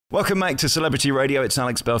Welcome back to Celebrity Radio. It's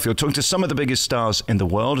Alex Belfield talking to some of the biggest stars in the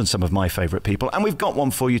world and some of my favourite people. And we've got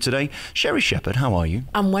one for you today. Sherri Shepherd, how are you?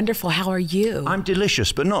 I'm wonderful. How are you? I'm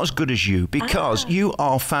delicious, but not as good as you because you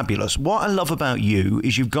are fabulous. What I love about you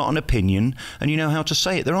is you've got an opinion and you know how to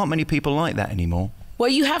say it. There aren't many people like that anymore. Well,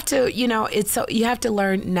 you have to, you have to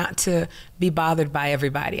learn not to be bothered by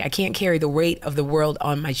everybody. I can't carry the weight of the world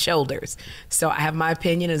on my shoulders. So I have my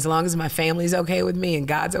opinion. As long as my family's okay with me and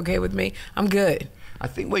God's okay with me, I'm good. I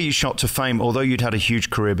think where you shot to fame, although you'd had a huge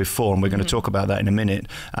career before, and we're going to talk about that in a minute,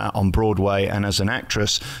 on Broadway and as an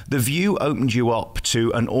actress, The View opened you up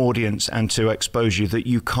to an audience and to exposure that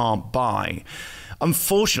you can't buy.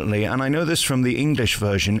 Unfortunately, and I know this from the English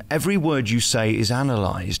version, every word you say is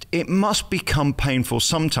analysed. It must become painful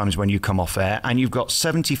sometimes when you come off air and you've got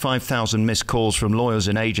 75,000 missed calls from lawyers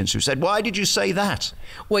and agents who said, why did you say that?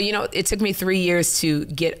 Well, it took me 3 years to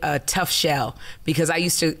get a tough shell because I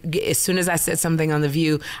used to, as soon as I said something on The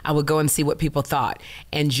View, I would go and see what people thought.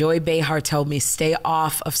 And Joy Behar told me, stay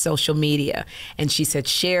off of social media. And she said,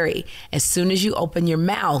 Sherri, as soon as you open your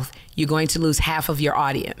mouth, you're going to lose half of your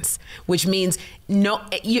audience, which means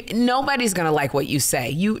nobody's going to like what you say.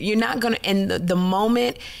 You're not going to, and the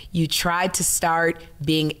moment you try to start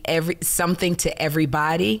being something to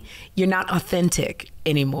everybody, you're not authentic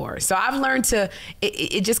anymore. So I've learned to,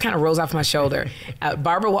 it just kind of rolls off my shoulder.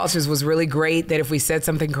 Barbara Walters was really great that if we said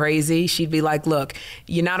something crazy, she'd be like, look,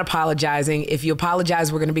 you're not apologizing. If you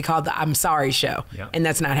apologize, we're going to be called the I'm Sorry Show. Yeah. And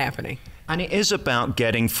that's not happening. And it is about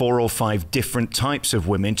getting 4 or 5 different types of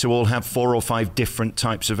women to all have 4 or 5 different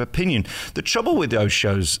types of opinion. The trouble with those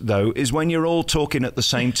shows, though, is when you're all talking at the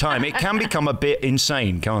same time, it can become a bit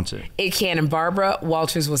insane, can't it? It can. And Barbara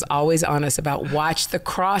Walters was always honest about watch the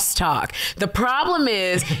crosstalk. The problem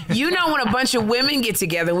is, when a bunch of women get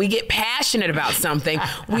together, we get passionate about something,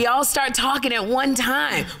 we all start talking at one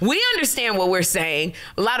time. We understand what we're saying.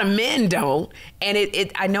 A lot of men don't. And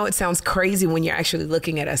I know it sounds crazy when you're actually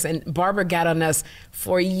looking at us. And Barbara got on us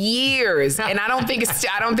for years, and I don't think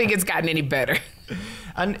it's gotten any better.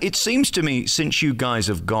 And it seems to me, since you guys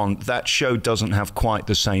have gone, that show doesn't have quite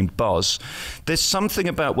the same buzz. There's something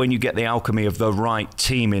about when you get the alchemy of the right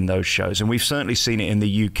team in those shows, and we've certainly seen it in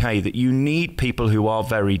the UK, that you need people who are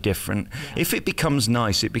very different. Yeah. If it becomes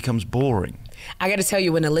nice, it becomes boring. I got to tell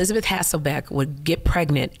you, when Elizabeth Hasselbeck would get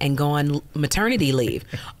pregnant and go on maternity leave,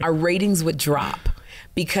 our ratings would drop.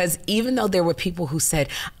 Because even though there were people who said,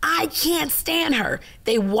 I can't stand her,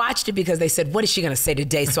 they watched it because they said, what is she going to say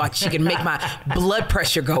today so she can make my blood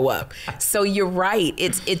pressure go up? So you're right.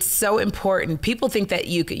 It's so important. People think that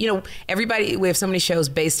you could, everybody, we have so many shows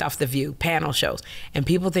based off The View, panel shows, and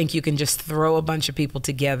people think you can just throw a bunch of people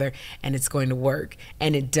together and it's going to work.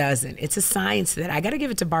 And it doesn't. It's a science that I got to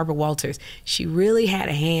give it to Barbara Walters. She really had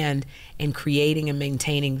a hand in creating and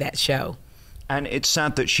maintaining that show. And it's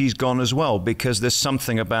sad that she's gone as well, because there's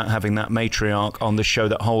something about having that matriarch on the show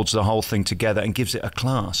that holds the whole thing together and gives it a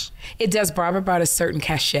class. It does. Barbara brought a certain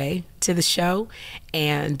cachet to the show.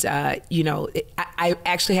 And, I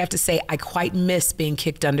actually have to say I quite miss being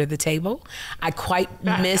kicked under the table. I quite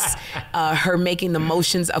miss her making the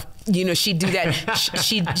motions of, she'd do that.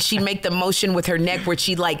 She'd make the motion with her neck where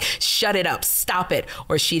she'd like, shut it up, stop it.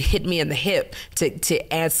 Or she'd hit me in the hip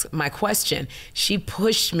to ask my question. She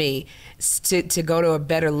pushed me to go to a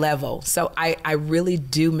better level. So I really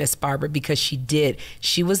do miss Barbara because she did.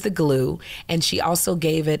 She was the glue, and she also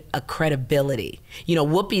gave it a credibility.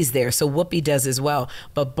 Whoopi's there, so Whoopi does as well.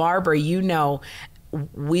 But Barbara,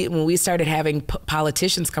 when we started having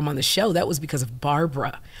politicians come on the show, that was because of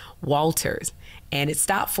Barbara Walters. And it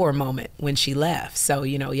stopped for a moment when she left. So,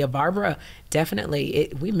 Barbara,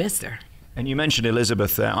 definitely, we missed her. And you mentioned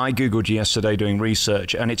Elizabeth there. I Googled you yesterday doing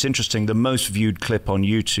research, and it's interesting, the most viewed clip on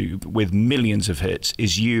YouTube with millions of hits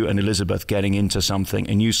is you and Elizabeth getting into something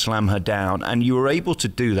and you slam her down. And you were able to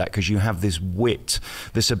do that because you have this wit,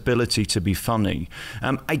 this ability to be funny.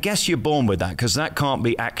 I guess you're born with that, because that can't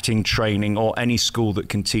be acting training or any school that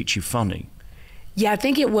can teach you funny. Yeah, I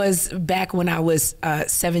think it was back when I was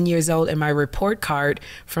 7 years old, and my report card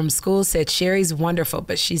from school said, Sherri's wonderful,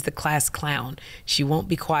 but she's the class clown. She won't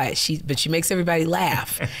be quiet, but she makes everybody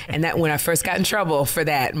laugh. And that when I first got in trouble for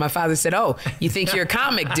that, my father said, oh, you think you're a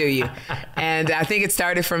comic, do you? And I think it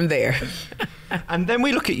started from there. And then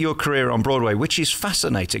we look at your career on Broadway, which is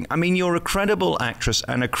fascinating. I mean, you're a credible actress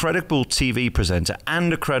and a credible TV presenter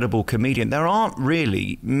and a credible comedian. There aren't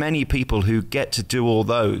really many people who get to do all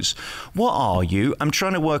those. What are you? I'm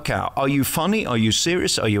trying to work out. Are you funny? Are you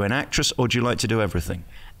serious? Are you an actress? Or do you like to do everything?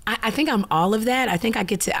 I think I'm all of that. I think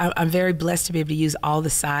I'm very blessed to be able to use all the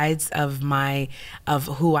sides of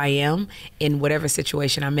who I am in whatever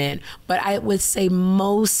situation I'm in. But I would say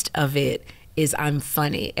most of it is I'm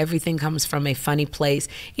funny. Everything comes from a funny place.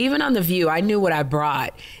 Even on The View, I knew what I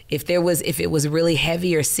brought. If it was really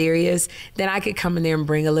heavy or serious, then I could come in there and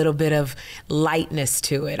bring a little bit of lightness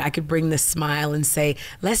to it. I could bring the smile and say,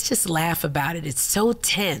 let's just laugh about it. It's so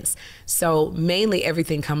tense. So mainly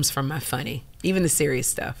everything comes from my funny, even the serious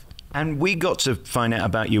stuff. And we got to find out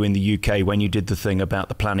about you in the UK when you did the thing about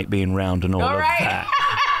the planet being round and all of that.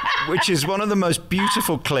 Which is one of the most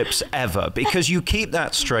beautiful clips ever, because you keep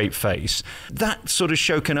that straight face. That sort of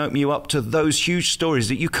show can open you up to those huge stories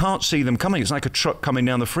that you can't see them coming. It's like a truck coming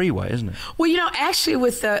down the freeway, isn't it? Well, you know, actually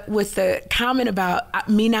with the comment about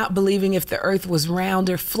me not believing if the earth was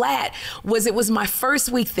round or flat, it was my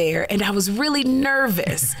first week there, and I was really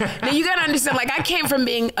nervous. Now, you got to understand, like, I came from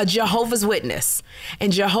being a Jehovah's Witness.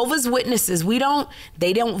 And Jehovah's Witnesses,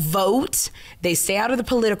 they don't vote. They stay out of the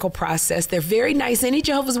political process. They're very nice. Any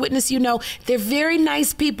Jehovah's Witness, you know, they're very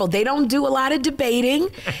nice people. They don't do a lot of debating.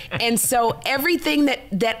 And so everything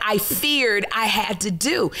that I feared, I had to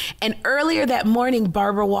do. And earlier that morning,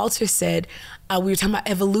 Barbara Walters said, we were talking about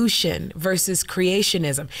evolution versus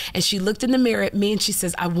creationism. And she looked in the mirror at me and she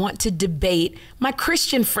says, I want to debate my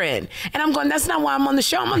Christian friend. And I'm going, that's not why I'm on the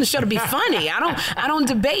show. I'm on the show to be funny. I don't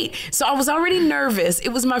debate. So I was already nervous. It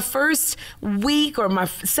was my first week or my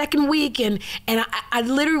second week. And I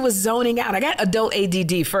literally was zoning out. I got adult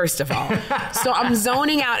ADD, first of all. So I'm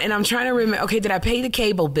zoning out and I'm trying to remember, okay, did I pay the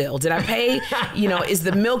cable bill? Did I pay, is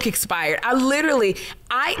the milk expired?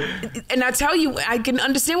 And I tell you, I can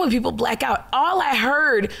understand when people black out. All I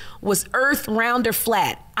heard was earth round or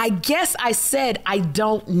flat. I guess I said, I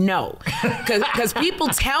don't know. Because people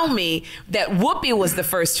tell me that Whoopi was the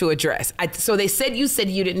first to address. So they said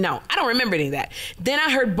you didn't know. I don't remember any of that. Then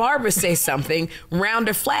I heard Barbara say something, round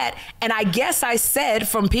or flat. And I guess I said,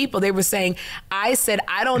 from people, they were saying, I said,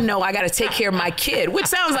 I don't know. I got to take care of my kid, which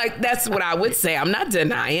sounds like that's what I would say. I'm not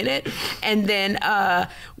denying it. And then I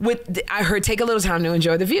heard, take a little time to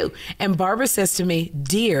enjoy the view. And Barbara says to me,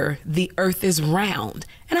 dear, the earth is round.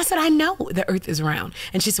 And I said, I know the earth is round.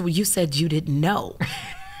 And she said, well, you said you didn't know.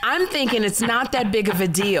 I'm thinking it's not that big of a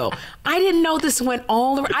deal. I didn't know this went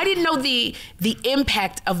all around. I didn't know the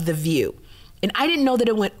impact of The View. And I didn't know that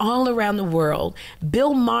it went all around the world.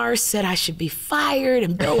 Bill Maher said I should be fired,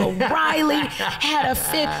 and Bill O'Reilly had a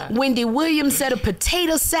fit. Wendy Williams said a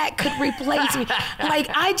potato sack could replace me. Like,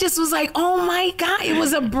 I just was like, oh my God, it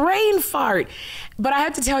was a brain fart. But I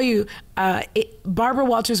have to tell you, Barbara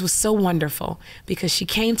Walters was so wonderful, because she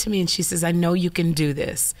came to me and she says, I know you can do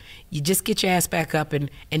this. You just get your ass back up,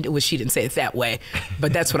 and she didn't say it that way,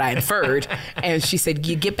 but that's what I inferred. And she said,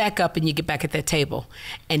 you get back up and you get back at that table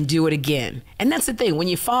and do it again. And that's the thing, when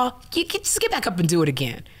you fall, you just get back up and do it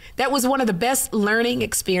again. That was one of the best learning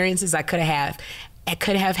experiences I could have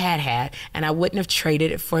had, and I wouldn't have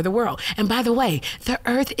traded it for the world. And by the way, the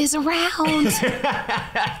earth is round.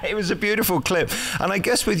 It was a beautiful clip. And I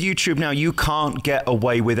guess with YouTube now, you can't get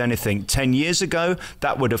away with anything. 10 years ago,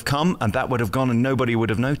 that would have come and that would have gone and nobody would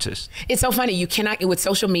have noticed. It's so funny. You cannot, with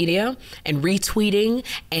social media and retweeting,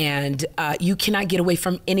 and you cannot get away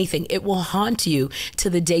from anything. It will haunt you to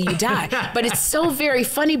the day you die. But it's so very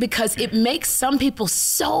funny because it makes some people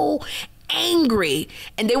so angry,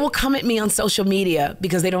 and they will come at me on social media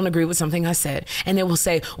because they don't agree with something I said, and they will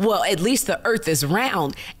say, well, at least the earth is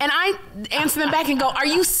round. And I answer them back and go, are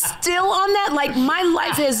you still on that? Like, my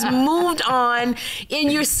life has moved on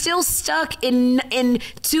and you're still stuck in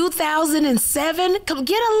 2007? Come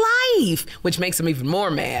get a life, which makes them even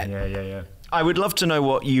more mad. Yeah. I would love to know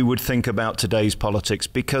what you would think about today's politics,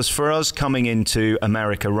 because for us coming into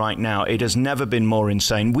America right now, it has never been more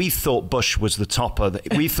insane. We thought Bush was the topper.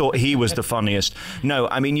 We thought he was the funniest. No,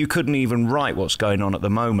 I mean, you couldn't even write what's going on at the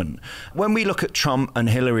moment. When we look at Trump and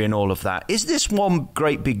Hillary and all of that, is this one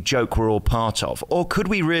great big joke we're all part of? Or could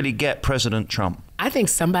we really get President Trump? I think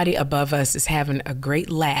somebody above us is having a great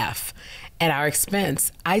laugh at our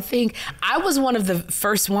expense. I think I was one of the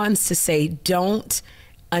first ones to say, don't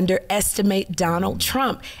underestimate Donald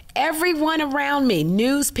Trump. Everyone around me,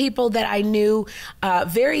 news people that I knew,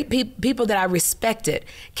 people that I respected,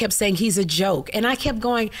 kept saying he's a joke. And I kept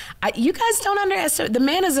going, you guys don't underestimate. The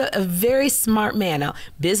man is a very smart man. Now,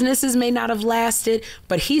 businesses may not have lasted,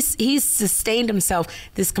 but he's sustained himself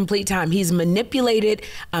this complete time. He's manipulated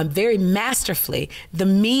very masterfully the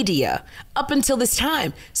media up until this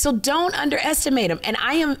time. So don't underestimate him. And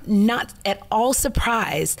I am not at all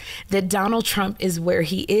surprised that Donald Trump is where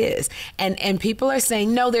he is. And people are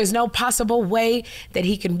saying, no, there's no possible way that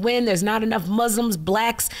he can win. There's not enough Muslims,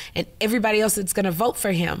 blacks, and everybody else that's going to vote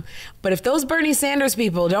for him. But if those Bernie Sanders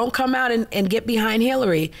people don't come out and get behind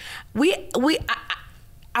Hillary,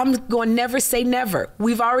 I'm going to never say never.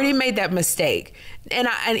 We've already made that mistake. And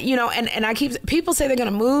I keep, people say they're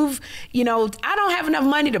going to move. You know, I don't have enough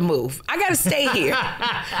money to move. I got to stay here.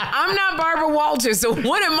 I'm not Barbara Walters, so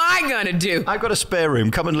what am I going to do? I've got a spare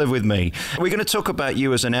room. Come and live with me. We're going to talk about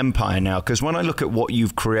you as an empire now, because when I look at what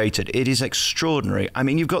you've created, it is extraordinary. I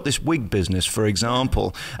mean, you've got this wig business, for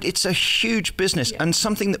example. It's a huge business and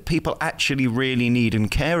something that people actually really need and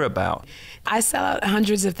care about. I sell out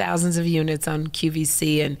hundreds of thousands of units on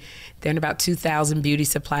QVC, and they're in about 2,000 beauty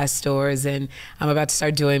supply stores, and I'm about to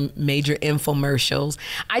start doing major infomercials.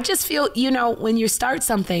 I just feel, you know, when you start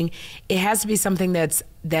something, it has to be something that's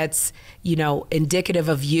you know, indicative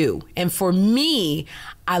of you. And for me,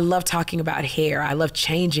 I love talking about hair. I love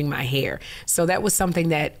changing my hair. So that was something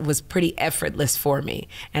that was pretty effortless for me.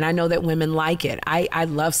 And I know that women like it. I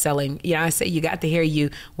love selling. You know, I say, you got the hair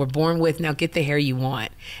you were born with, now get the hair you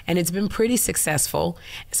want. And it's been pretty successful.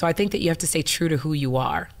 So I think that you have to stay true to who you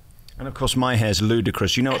are. And of course, my hair's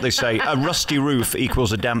ludicrous. You know what they say? A rusty roof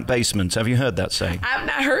equals a damp basement. Have you heard that saying? I've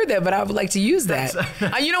not heard that, but I would like to use that.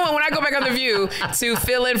 You know what? When I go back on The View to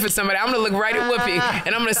fill in for somebody, I'm going to look right at Whoopi,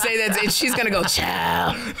 and I'm going to say that, and she's going to go,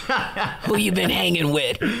 "Child, who you been hanging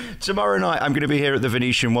with?" Tomorrow night, I'm going to be here at the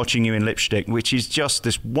Venetian watching you in Lipshtick, which is just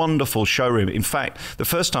this wonderful showroom. In fact, the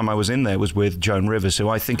first time I was in there was with Joan Rivers, who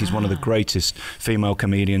I think is one of the greatest female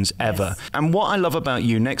comedians ever. Yes. And what I love about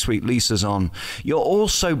you, next week Lisa's on, you're all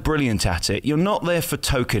so brilliant at it. You're not there for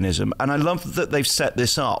tokenism, and I love that they've set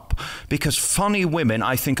this up, because funny women,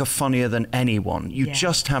 I think, are funnier than anyone. You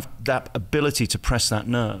just have that ability to press that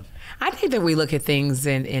nerve. I think that we look at things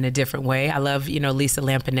in a different way. I love, you know, Lisa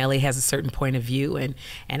Lampanelli has a certain point of view, and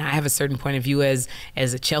I have a certain point of view as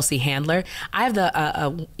a Chelsea handler. I have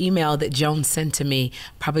the email that Joan sent to me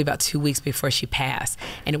probably about 2 weeks before she passed,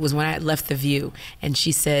 and it was when I had left The View, and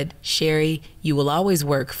she said, "Sherri, you will always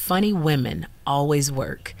work. Funny women always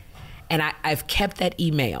work." And I've kept that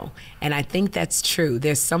email, and I think that's true.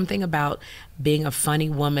 There's something about being a funny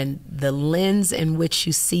woman, the lens in which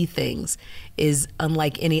you see things is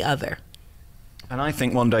unlike any other. And I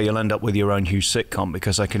think one day you'll end up with your own huge sitcom,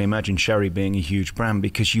 because I can imagine Sherri being a huge brand,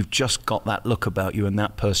 because you've just got that look about you and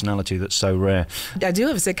that personality that's so rare. I do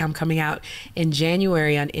have a sitcom coming out in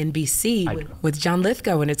January on NBC with John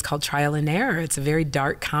Lithgow, and it's called Trial and Error. It's a very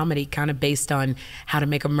dark comedy, kind of based on how to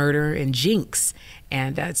make a murder and Jinx.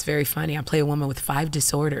 And it's very funny. I play a woman with 5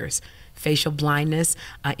 disorders: facial blindness,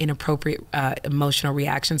 inappropriate emotional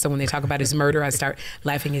reactions. So when they talk about his murder, I start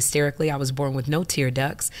laughing hysterically. I was born with no tear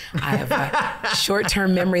ducts. I have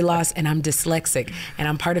short-term memory loss, and I'm dyslexic. And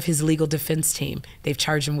I'm part of his legal defense team. They've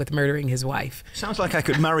charged him with murdering his wife. Sounds like I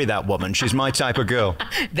could marry that woman. She's my type of girl.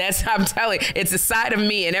 That's, I'm telling you, it's a side of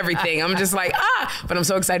me and everything. I'm just like, But I'm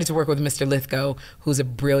so excited to work with Mr. Lithgow, who's a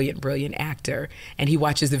brilliant, brilliant actor. And he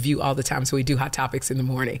watches The View all the time, so we do Hot Topics in the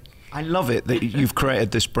morning. I love it that you've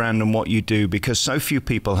created this brand and what you do, because so few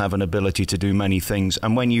people have an ability to do many things.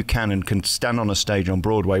 And when you can stand on a stage on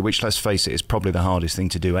Broadway, which, let's face it, is probably the hardest thing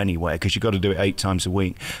to do anywhere, because you've got to do it 8 times a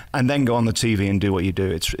week, and then go on the TV and do what you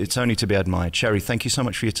do, it's only to be admired. Sherri, thank you so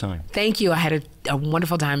much for your time. Thank you. I had a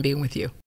wonderful time being with you.